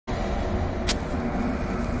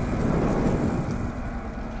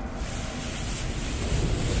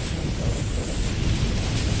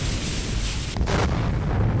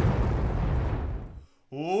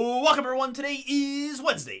Welcome everyone, today is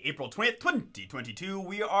Wednesday, April 20th, 2022.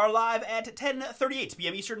 We are live at 10:38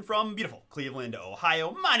 p.m. Eastern from beautiful Cleveland,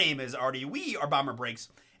 Ohio. My name is Artie, we are Bomber Breaks,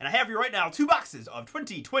 and I have here right now 2 boxes of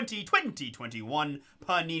 2020-2021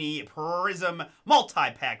 Panini Prizm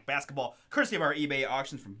multi-pack basketball, courtesy of our eBay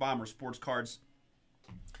auctions from Bomber Sports Cards.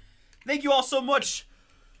 Thank you all so much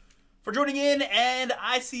for joining in, and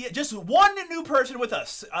I see just one new person with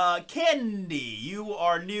us. Candy, you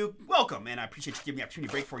are new. Welcome, and I appreciate you giving me the opportunity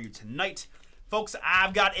to break for you tonight. Folks,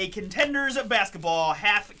 I've got a Contenders basketball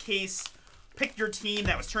half case. Pick your team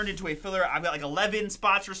that was turned into a filler. I've got like 11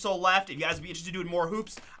 spots or so left. If you guys would be interested in doing more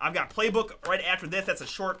hoops, I've got Playbook right after this. That's a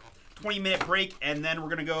short 20-minute break, and then we're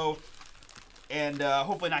going to go and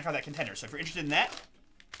hopefully knock out that Contender. So if you're interested in that,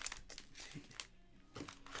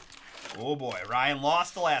 oh boy, Ryan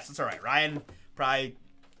lost the last. That's all right. Ryan probably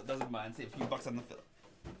doesn't mind. Save a few bucks on the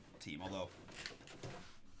team, although,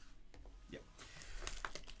 yeah.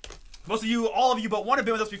 Most of you, all of you, but one have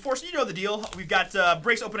been with us before, so you know the deal. We've got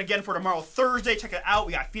breaks open again for tomorrow, Thursday. Check it out.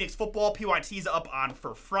 We got Phoenix football. PYT's up on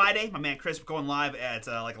for Friday. My man Chris going live at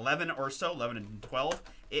like 11 or so, 11 and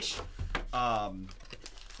 12-ish.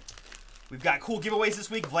 We've got cool giveaways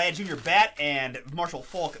this week. Vlad Jr. Bat and Marshall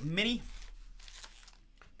Falk Mini.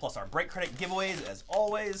 Plus our break credit giveaways, as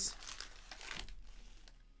always.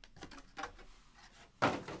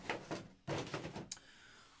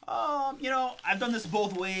 You know, I've done this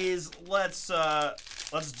both ways. Let's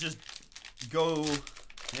just go.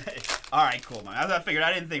 All right, cool, man. As I figured,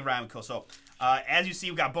 I didn't think Ryan would go. So, as you see,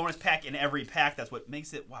 we've got bonus pack in every pack. That's what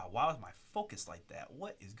makes it. Wow, why is my focus like that?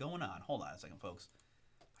 What is going on? Hold on a second, folks.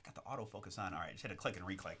 I got the autofocus on. All right, just had to click and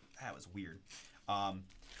re-click. That was weird.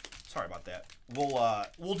 Sorry about that.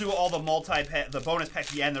 We'll do all the the bonus packs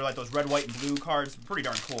at the end. They're like those red, white, and blue cards. Pretty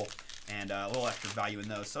darn cool, and a little extra value in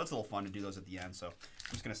those. So it's a little fun to do those at the end. So I'm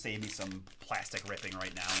just gonna save me some plastic ripping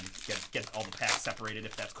right now and get all the packs separated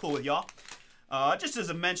if that's cool with y'all. Just as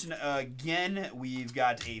a mention again, we've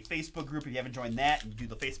got a Facebook group. If you haven't joined that and you do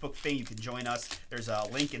the Facebook thing, you can join us. There's a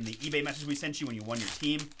link in the eBay message we sent you when you won your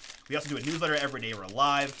team. We also do a newsletter every day. We're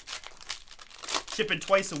live. Shipping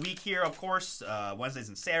twice a week here, of course, Wednesdays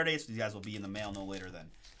and Saturdays. So these guys will be in the mail no later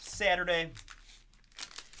than Saturday.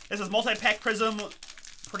 This is multi-pack Prizm,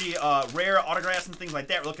 pretty rare autographs and things like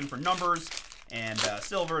that. We're looking for numbers and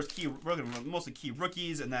silvers, we're looking for mostly key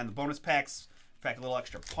rookies, and then the bonus packs pack a little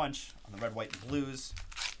extra punch on the red, white, and blues.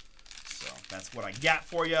 So that's what I got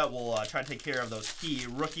for you. We'll try to take care of those key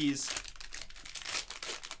rookies.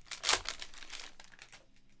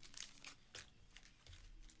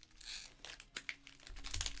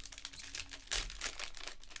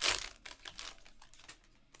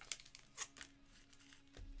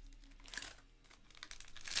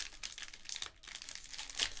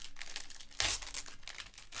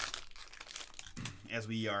 As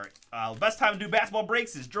we are, the best time to do basketball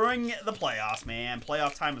breaks is during the playoffs, man.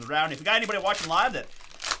 Playoff time is around. If you got anybody watching live that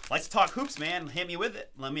likes to talk hoops, man, hit me with it.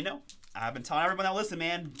 Let me know. I've been telling everyone that listen,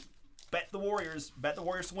 man, bet the Warriors. Bet the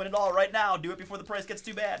Warriors to win it all right now. Do it before the price gets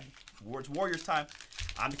too bad. It's Warriors time.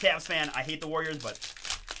 I'm the Cavs fan. I hate the Warriors, but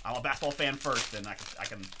I'm a basketball fan first, and I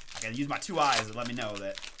can use my 2 eyes and let me know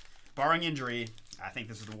that, barring injury, I think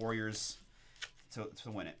this is the Warriors to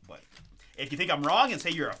win it. But if you think I'm wrong and say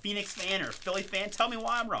you're a Phoenix fan or a Philly fan, tell me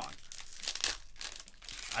why I'm wrong.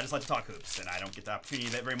 I just like to talk hoops, and I don't get the opportunity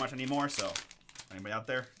of that very much anymore, so anybody out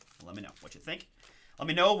there, let me know what you think. Let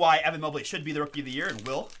me know why Evan Mobley should be the Rookie of the Year and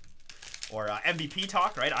will. Or MVP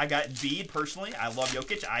talk, right? I got Embiid personally. I love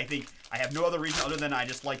Jokic. I think I have no other reason other than I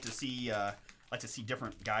just like to see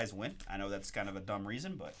different guys win. I know that's kind of a dumb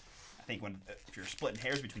reason, but I think if you're splitting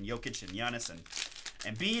hairs between Jokic and Giannis and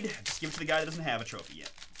Embiid, just give it to the guy that doesn't have a trophy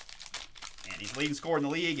yet. And he's leading scorer in the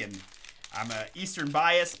league, and I'm a Eastern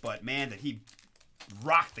bias, but man, did he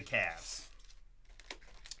rock the Cavs.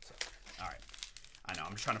 So, all right. I know,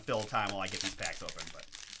 I'm just trying to fill time while I get these packs open, but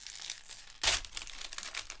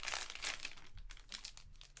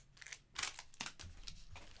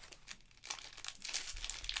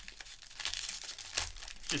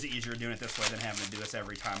it's just easier doing it this way than having to do this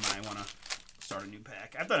every time I want to start a new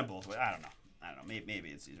pack. I've done it both ways. I don't know. Maybe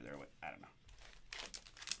it's easier their way. I don't know.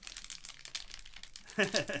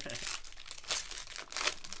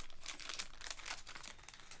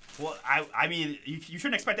 Well, I mean, you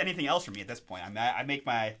shouldn't expect anything else from me at this point. I mean,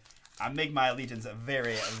 I make my allegiance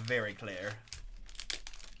very, very clear.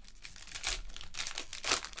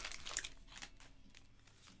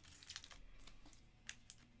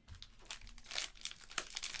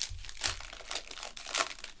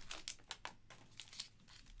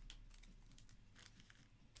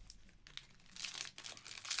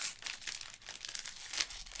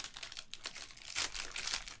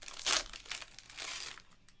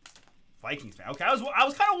 Vikings fan. Okay, I was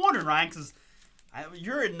kind of wondering, Ryan, because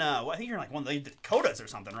you're in I think you're in like one of the Dakotas or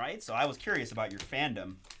something, right? So I was curious about your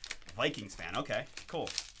fandom. Vikings fan. Okay, cool.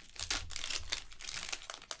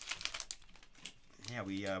 Yeah,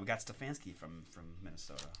 we got Stefanski from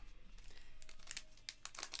Minnesota.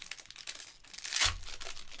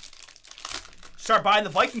 Start buying the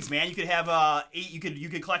Vikings, man. You could have you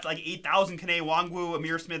could collect like 8,000 Kane, Wangwu,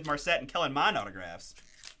 Amir Smith, Marset, and Kellen Mond autographs.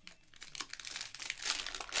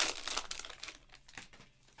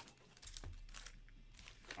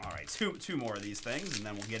 All right, two more of these things, and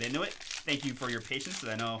then we'll get into it. Thank you for your patience,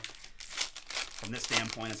 because I know from this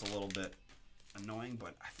standpoint it's a little bit annoying,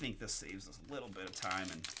 but I think this saves us a little bit of time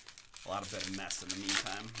and a lot of bit of mess in the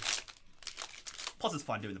meantime. Plus, it's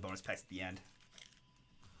fun doing the bonus packs at the end.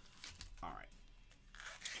 All right.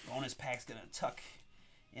 Bonus pack's gonna tuck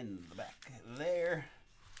in the back there.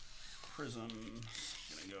 Prizm's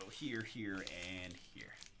gonna go here, here, and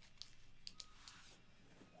here.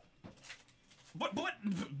 But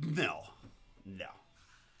no.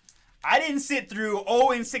 I didn't sit through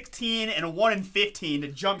 0-16 and 1-15 to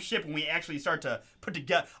jump ship when we actually start to put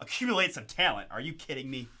together, accumulate some talent. Are you kidding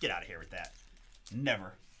me? Get out of here with that.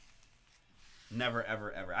 Never. Never,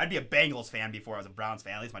 ever, ever. I'd be a Bengals fan before I was a Browns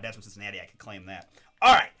fan. At least my dad's from Cincinnati. I could claim that.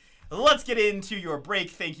 All right. Let's get into your break.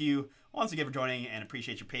 Thank you once again for joining and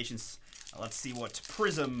appreciate your patience. Let's see what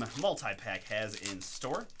Prizm multi-pack has in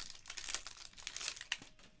store.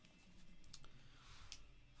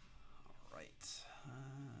 All right.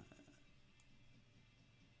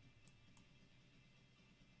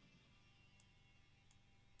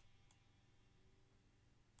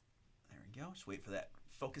 There we go. Just wait for that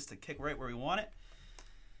focus to kick right where we want it.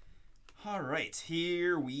 All right,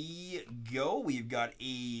 here we go. We've got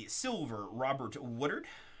a silver Robert Woodard,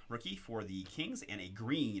 rookie for the Kings, and a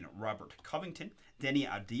green Robert Covington. Denny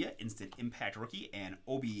Adia, instant impact rookie, and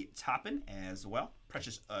Obi Toppin as well.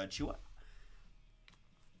 Precious Chua,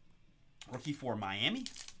 rookie for Miami.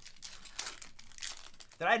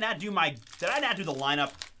 Did I not do the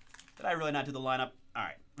lineup? Did I really not do the lineup? All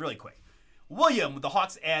right, really quick. William with the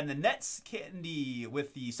Hawks and the Nets. Candy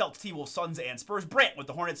with the Celtics, T-Wolves, Suns, and Spurs. Brant with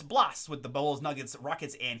the Hornets. Bloss with the Bulls, Nuggets,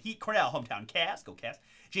 Rockets, and Heat. Cornell, hometown Cavs. Go Cavs.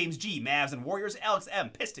 James G, Mavs and Warriors. Alex M,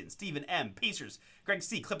 Pistons. Stephen M, Pacers. Greg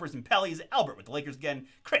C, Clippers and Pellies. Albert with the Lakers again.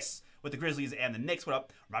 Chris with the Grizzlies and the Knicks. What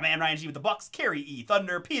up? My man Ryan G with the Bucks. Kerry E,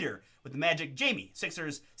 Thunder. Peter with the Magic. Jamie,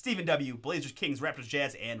 Sixers. Stephen W, Blazers, Kings, Raptors,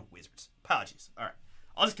 Jazz, and Wizards. Apologies. All right.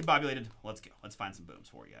 All discombobulated. Let's go. Let's find some booms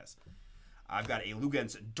for you guys. I've got a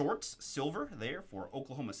Lugens Dortz silver there for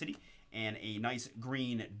Oklahoma City, and a nice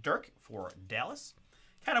green Dirk for Dallas.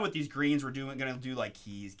 Kind of with these greens, we're gonna do like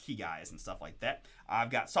key guys and stuff like that. I've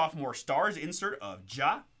got sophomore stars insert of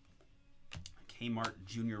Ja, Kmart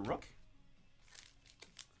Junior Rook.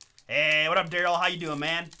 Hey, what up, Daryl? How you doing,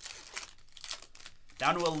 man?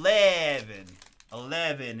 Down to 11.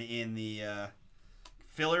 11 in the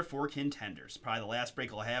filler for contenders. Probably the last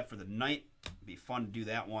break I'll have for the night. Be fun to do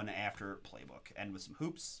that one after playbook. End with some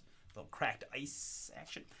hoops. A little cracked ice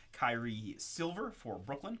action. Kyrie silver for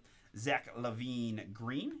Brooklyn. Zach LaVine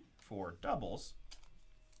green for doubles.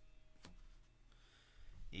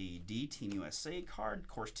 AD Team USA card. Of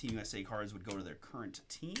course, Team USA cards would go to their current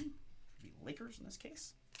team. It'd be Lakers in this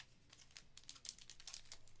case.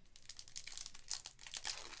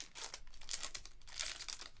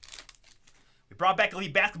 We brought back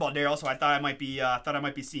elite basketball, Daryl, so I thought I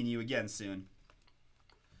might be seeing you again soon.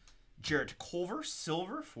 Jarrett Culver,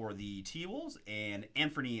 silver for the T-Wolves, and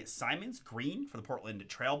Anthony Simons, green for the Portland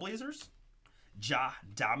Trailblazers. Ja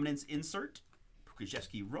Dominance insert,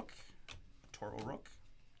 Pukajevsky Rook, Toro Rook.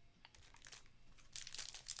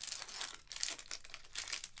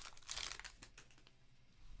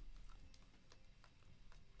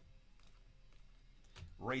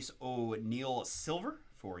 Royce O'Neal, silver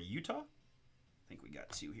for Utah. I think we got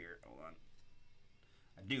two here. Hold on.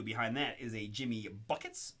 I do. Behind that is a Jimmy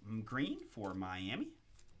Buckets, green for Miami.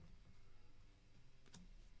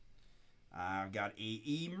 I've got a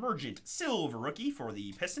Emergent silver rookie for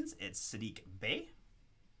the Pistons. It's Sadiq Bey.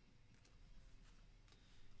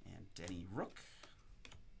 And Denny Rook.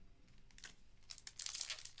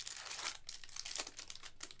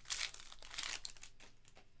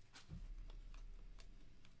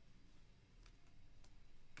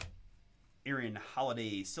 Aaron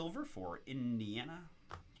Holiday silver for Indiana.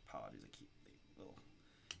 Apologies, I keep a little.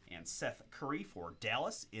 And Seth Curry for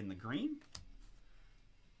Dallas in the green.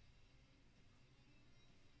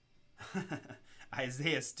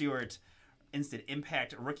 Isaiah Stewart, instant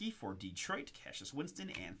impact rookie for Detroit. Cassius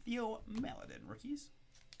Winston and Theo Maledon rookies.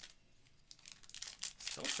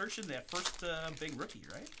 Still searching that first big rookie,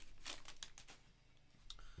 right?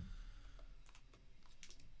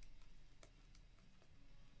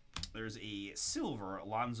 there's a silver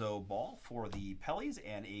Alonzo Ball for the Pellies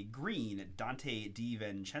and a green Dante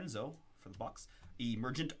DiVincenzo for the Bucks.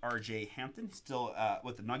 Emergent RJ Hampton, still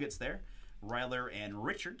with the Nuggets there. Ryler and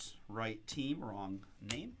Richards, right team, wrong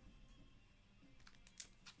name.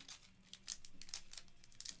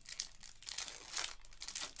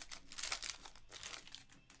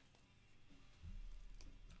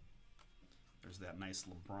 There's that nice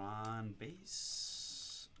LeBron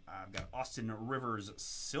base. I've got Austin Rivers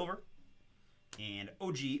silver and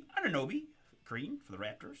OG Anunoby green for the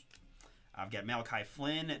Raptors. I've got Malachi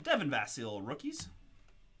Flynn, Devin Vassell rookies.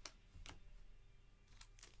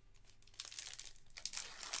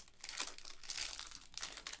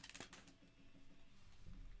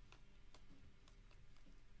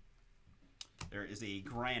 There is a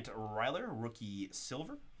Grant Ryler rookie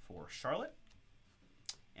silver for Charlotte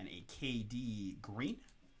and a KD green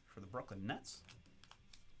for the Brooklyn Nets.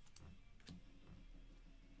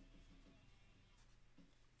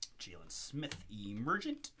 Jalen Smith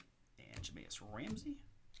emergent and Jameis Ramsey.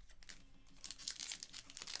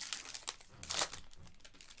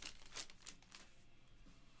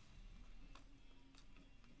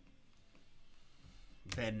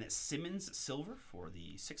 Ben Simmons silver for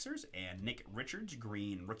the Sixers and Nick Richards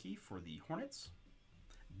green rookie for the Hornets.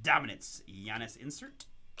 Dominance Giannis insert.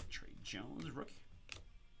 Trey Jones rookie.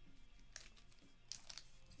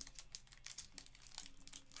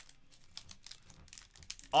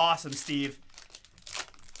 Awesome, Steve.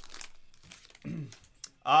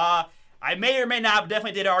 I may or may not, but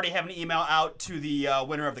definitely did already have an email out to the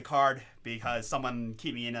winner of the card because someone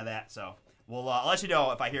keep me into that. So I'll let you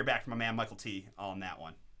know if I hear back from my man Michael T on that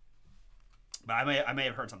one. But I may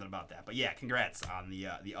have heard something about that. But yeah, congrats on the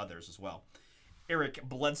others as well. Eric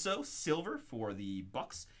Bledsoe silver for the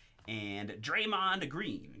Bucks and Draymond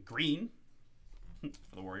green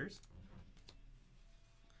for the Warriors.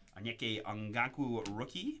 Onyeka Ongankwu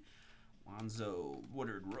rookie, Lonzo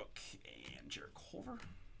Woodard rook, and Jared Culver.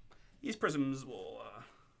 These Prizms will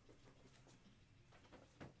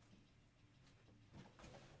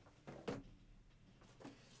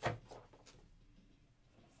all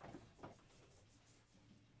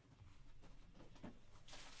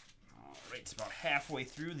right, it's about halfway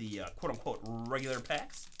through the quote-unquote regular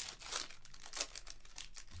packs.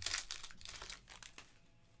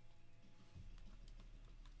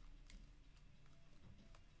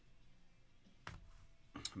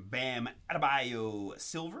 Bam Adebayo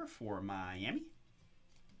silver for Miami.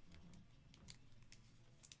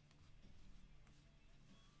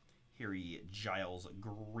 Harry Giles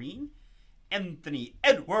green. Anthony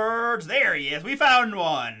Edwards, there he is. We found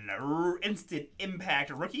one. Instant impact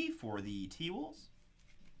rookie for the T-Wolves.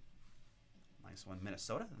 Nice one,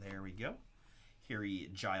 Minnesota. There we go. Harry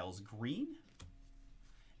Giles green.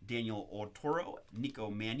 Daniel Otoro,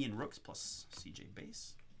 Nico Mannion rooks plus CJ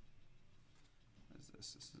base.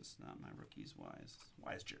 This is not my rookies. Why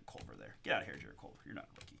is Jared Culver there? Get out of here, Jared Culver. You're not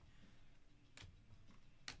a rookie.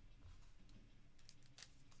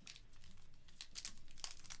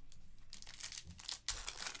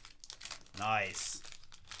 Nice.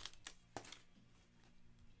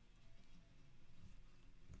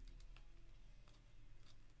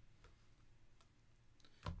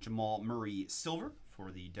 Jamal Murray silver for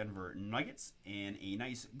the Denver Nuggets and a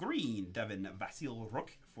nice green Devin Vassell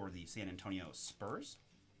rook for the San Antonio Spurs.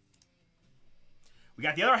 We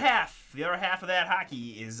got the other half. The other half of that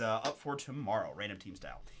hockey is up for tomorrow, random team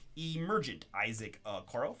style. Emergent Isaac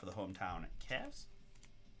Coro for the hometown Cavs.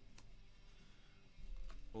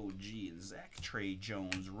 OG and Zach Trey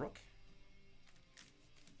Jones rook.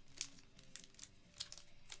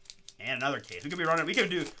 And another case. We could be running. We can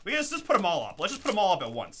just put them all up. Let's just put them all up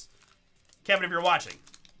at once. Kevin, if you're watching,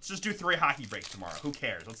 let's just do 3 hockey breaks tomorrow. Who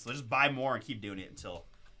cares? Let's just buy more and keep doing it until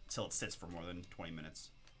it sits for more than 20 minutes.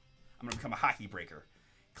 I'm gonna become a hockey breaker.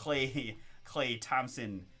 Clay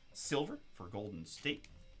Thompson silver for Golden State.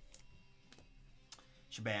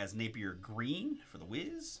 Shabazz Napier green for the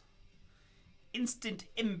Wiz. Instant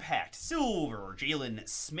impact silver Jalen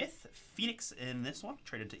Smith Phoenix in this one.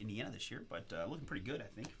 Traded to Indiana this year, but looking pretty good I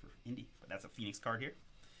think for Indy. But that's a Phoenix card here.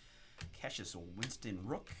 Cassius Winston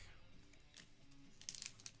rook.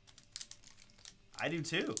 I do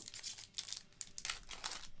too.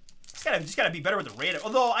 Just gotta be better with the random.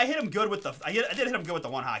 Although I hit him good with the I did hit him good with the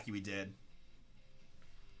one hockey we did.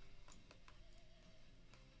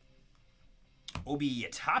 Obi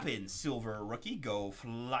Toppin silver rookie. Go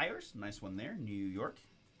Flyers. Nice one there. New York.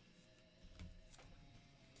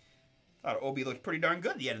 Thought Obi looked pretty darn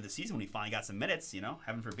good at the end of the season when he finally got some minutes, you know.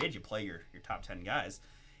 Heaven forbid you play your top 10 guys.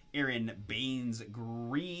 Aaron Baines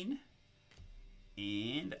green.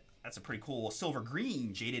 And That's a pretty cool silver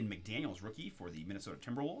green Jaden McDaniels rookie for the Minnesota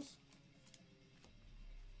Timberwolves.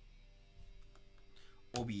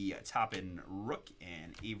 Obi Toppin Rook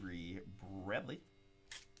and Avery Bradley.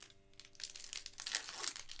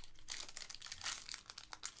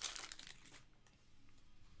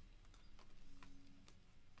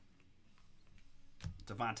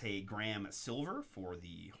 Devontae Graham Silver for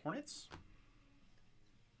the Hornets.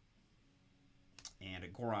 And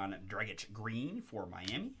Goran Dragic Green for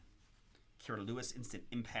Miami. Kira Lewis Instant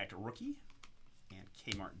Impact Rookie. And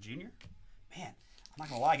Kmart Jr. Man, I'm not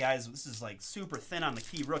gonna lie, guys. This is like super thin on the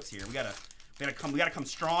key rooks here. We gotta come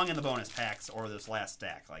strong in the bonus packs or this last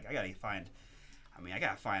stack. Like I got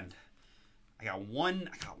one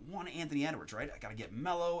Anthony Edwards, right? I gotta get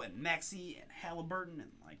Melo and Maxey and Halliburton and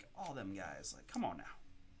like all them guys. Like, come on now.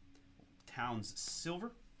 Towns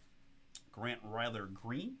Silver. Grant Ryler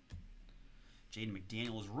Green. Jaden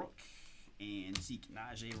McDaniels Rook. And Zeke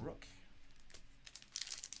Najee Rook.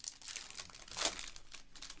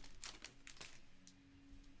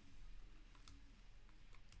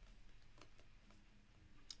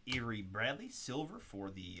 Avery Bradley Silver for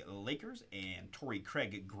the Lakers. And Torrey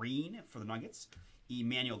Craig Green for the Nuggets.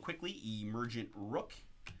 Emmanuel Quickley Emergent Rook.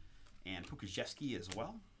 And Pukajevsky as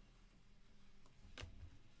well.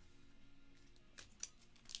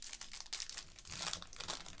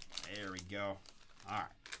 There we go. All right.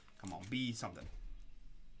 Come on, be something.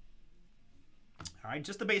 All right,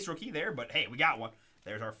 just the base rookie there, but hey, we got one.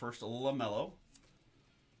 There's our first LaMelo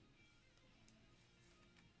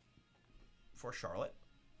for Charlotte.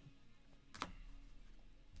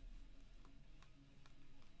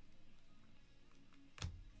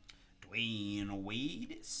 Dwayne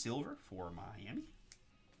Wade Silver for Miami.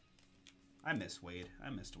 I miss Wade. I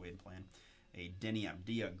missed Wade playing. A Denny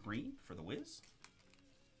Abdia Green for the Wiz.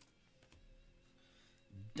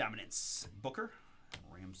 Dominance Booker,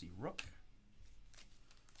 Ramsey Rook.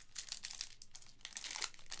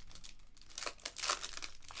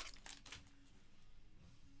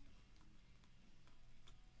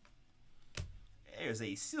 There's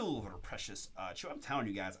a silver Precious. I'm telling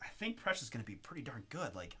you guys, I think Precious is going to be pretty darn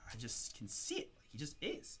good. Like, I just can see it. He just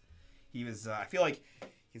is. He was, I feel like you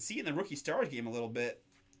can see it in the Rookie Stars game a little bit.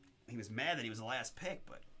 He was mad that he was the last pick,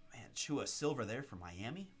 but man, Chua Silver there for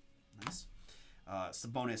Miami. Nice.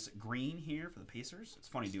 Sabonis Green here for the Pacers. It's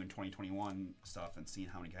funny doing 2021 stuff and seeing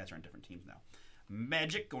how many guys are on different teams now.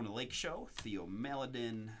 Magic going to Lake Show. Theo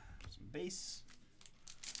Maledon, some base.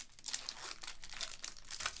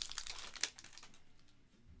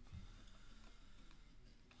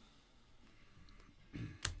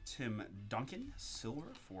 Tim Duncan,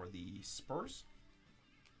 silver for the Spurs.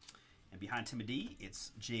 And behind Tim D,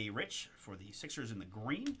 it's Jay Rich for the Sixers in the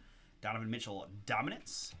green. Donovan Mitchell,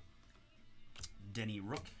 Dominance. Denny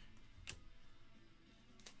Rook.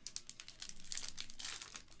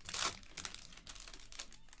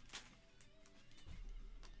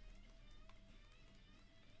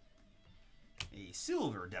 A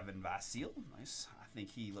silver Devin Vassell. Nice. I think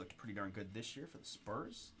he looked pretty darn good this year for the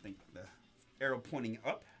Spurs. I think the arrow pointing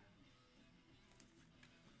up.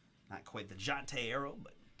 Not quite the Jonte arrow,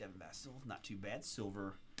 but Devin Vassell, not too bad.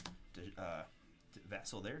 Silver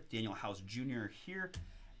Vassell there. Daniel House Jr. here.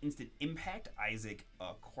 Instant Impact, Isaac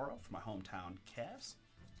Okoro for my hometown Cavs.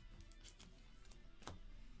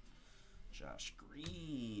 Josh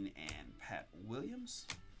Green and Pat Williams.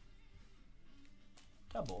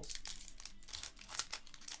 Doubles.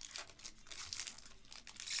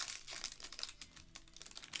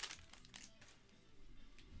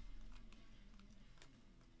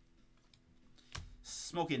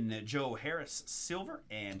 Smoking Joe Harris Silver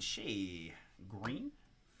and Shea Green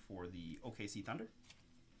for the OKC Thunder.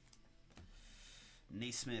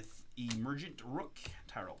 Naismith Emergent Rook,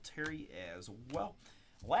 Tyrell Terry as well.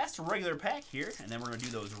 Last regular pack here, and then we're going to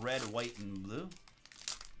do those red, white, and blue.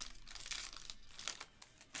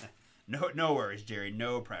 No worries, Jerry.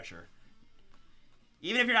 No pressure.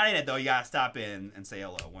 Even if you're not in it, though, you got to stop in and say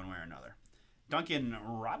hello one way or another. Duncan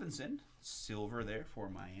Robinson, silver there for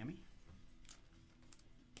Miami.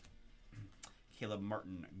 Caleb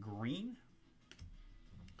Martin Green.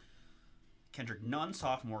 Kendrick Nunn,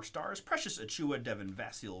 sophomore stars. Precious Achua, Devin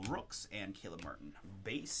Vassell Rooks, and Caleb Martin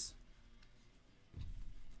base.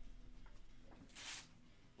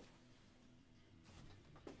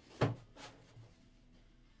 Alright,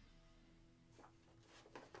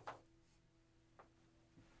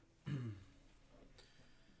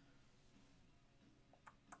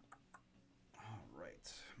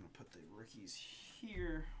 I'm going to put the rookies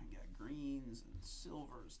here. We got greens and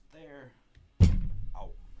silvers there.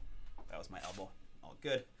 Oh. That was my elbow. All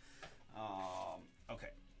good. Okay,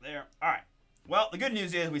 there. All right. Well, the good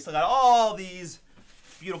news is we still got all these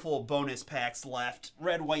beautiful bonus packs left.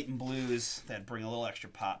 Red, white, and blues that bring a little extra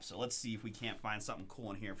pop. So let's see if we can't find something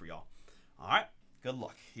cool in here for y'all. All right, good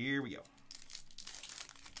luck. Here we go.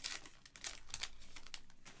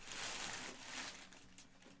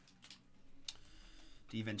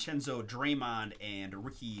 DiVincenzo, Draymond, and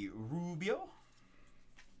Ricky Rubio.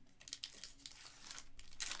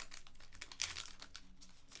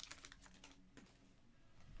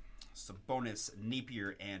 Sabonis,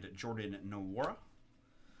 Napier, and Jordan Nwora.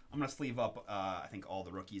 I'm going to sleeve up, I think, all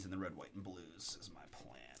the rookies in the red, white, and blues is my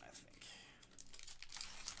plan, I think.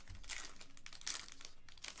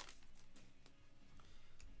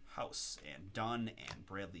 House, and Dunn, and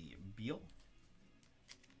Bradley Beal.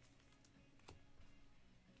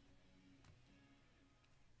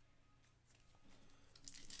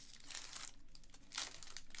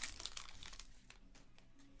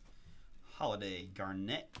 Holiday,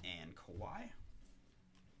 Garnett, and Kawhi.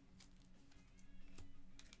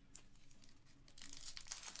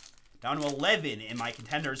 Down to 11 in my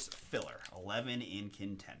contenders filler. 11 in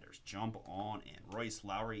contenders. Jump on in. Royce,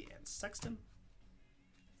 Lowry, and Sexton.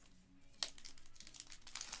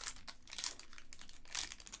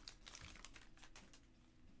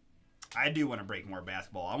 I do want to break more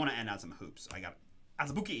basketball. I want to end on some hoops. I got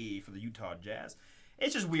Azubuike for the Utah Jazz.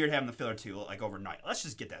 It's just weird having the filler too, like overnight. Let's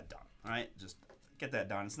just get that done. All right, just get that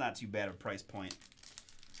done. It's not too bad of a price point.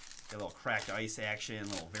 Get a little cracked ice action, a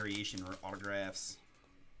little variation autographs.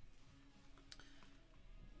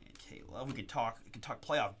 Okay, love. We can talk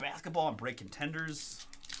playoff basketball and break contenders.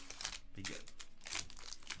 Be good.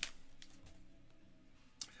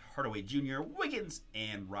 Hardaway Jr., Wiggins,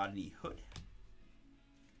 and Rodney Hood.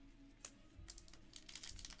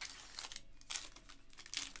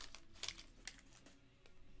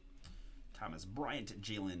 Thomas Bryant,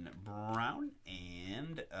 Jaylen Brown,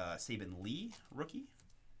 and Saban Lee, rookie.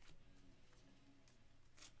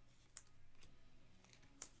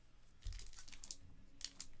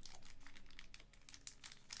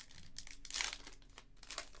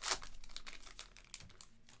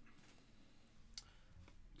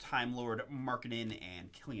 Time Lord Markkanen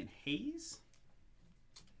and Killian Hayes.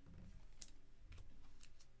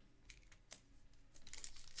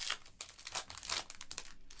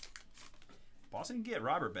 Boston can get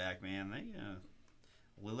Robert back, man.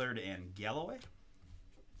 They Lillard and Galloway.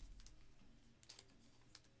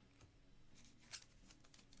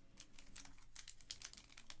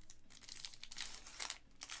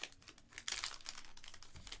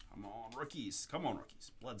 Come on, rookies. Come on,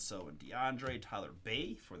 rookies. Bledsoe and DeAndre. Tyler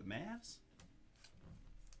Bay for the Mavs.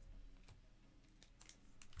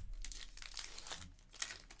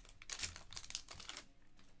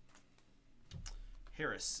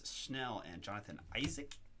 Harris, Schnell, and Jonathan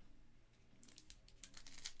Isaac.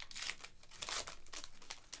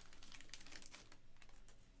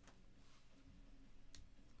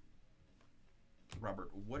 Robert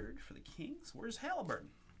Woodard for the Kings. Where's Halliburton?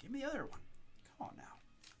 Give me the other one. Come on now.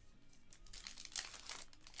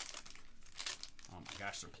 Oh my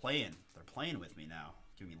gosh, they're playing. They're playing with me now.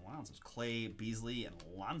 Give me Lonzo's. Clay, Beasley, and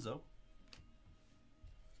Lonzo.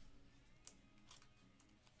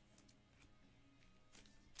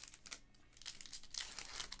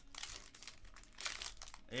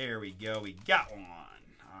 There we go. We got one.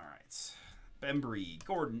 All right. Bembry,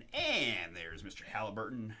 Gordon, and there's Mr.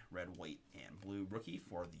 Halliburton. Red, white, and blue rookie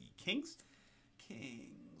for the Kings.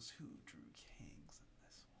 Kings. Who drew Kings in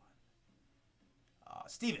this one?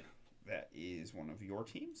 Steven. That is one of your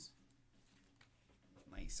teams.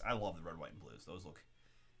 Nice. I love the red, white, and blues. Those look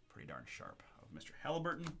pretty darn sharp. Of Mr.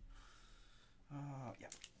 Halliburton. Yeah.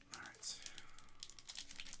 All right.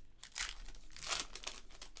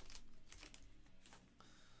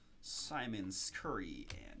 Simons, Curry,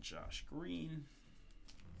 and Josh Green.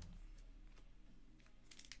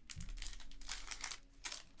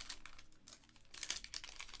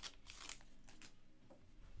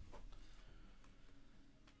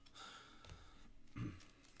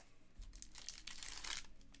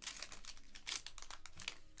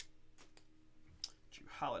 Drew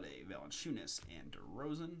Holiday, Valanciunas, and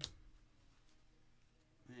DeRozan.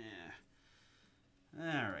 Yeah.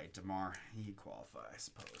 All right, DeMar, you qualify, I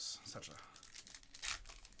suppose. Such a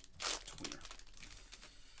tweener.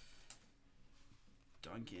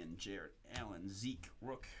 Duncan, Jarrett Allen, Zeke,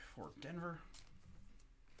 Rook for Denver.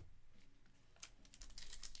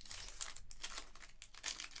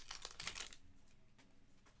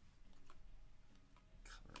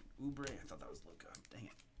 Oubre, I thought that was Luka. Dang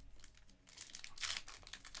it.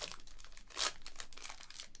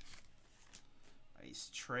 Ice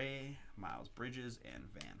Trey, Miles Bridges, and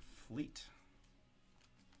Van Fleet.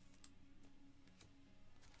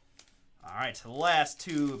 right, the last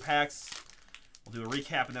 2 packs. We'll do a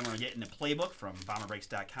recap, and then we're going to get into playbook from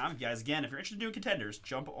BomberBreaks.com. You guys, again, if you're interested in doing contenders,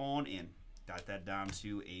 jump on in. Got that down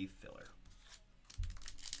to a filler.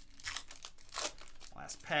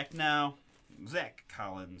 Last pack now. Zach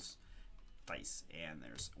Collins, Dice, and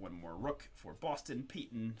there's one more Rook for Boston,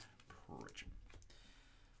 Peyton Prizm.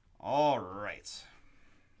 All right.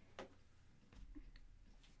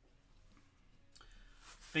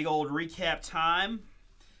 Big old recap time.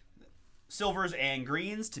 Silvers and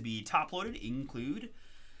greens to be top-loaded include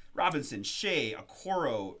Robinson, Shea,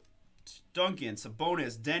 Okoro, Duncan,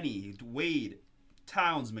 Sabonis, Denny, Wade,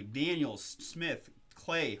 Towns, McDaniels, Smith,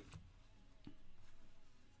 Clay,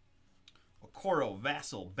 Okoro,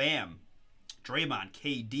 Vassell, Bam, Draymond,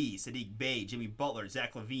 KD, Sadiq Bey, Jimmy Butler,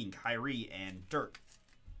 Zach LaVine, Kyrie, and Dirk.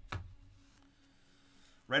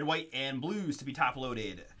 Red, white, and blues to be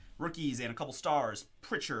top-loaded. Rookies and a couple stars.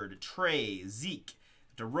 Pritchard, Trey, Zeke,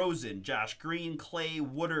 DeRozan, Josh Green, Clay,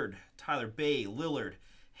 Woodard, Tyler Bay, Lillard,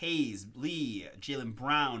 Hayes, Lee, Jaylen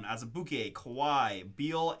Brown, Azubuike, Kawhi,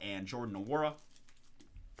 Beal, and Jordan Nwora.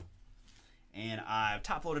 And I've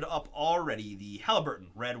top-loaded up already the Halliburton,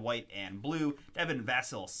 red, white, and blue. Devin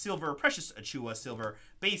Vassell, silver. Precious Achiuwa, silver.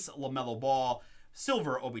 Base LaMelo Ball,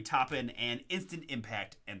 silver Obi Toppin, and instant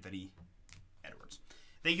impact Anthony Edwards.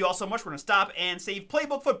 Thank you all so much. We're going to stop and save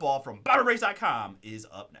Playbook Football from BomberBreaks.com is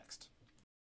up next.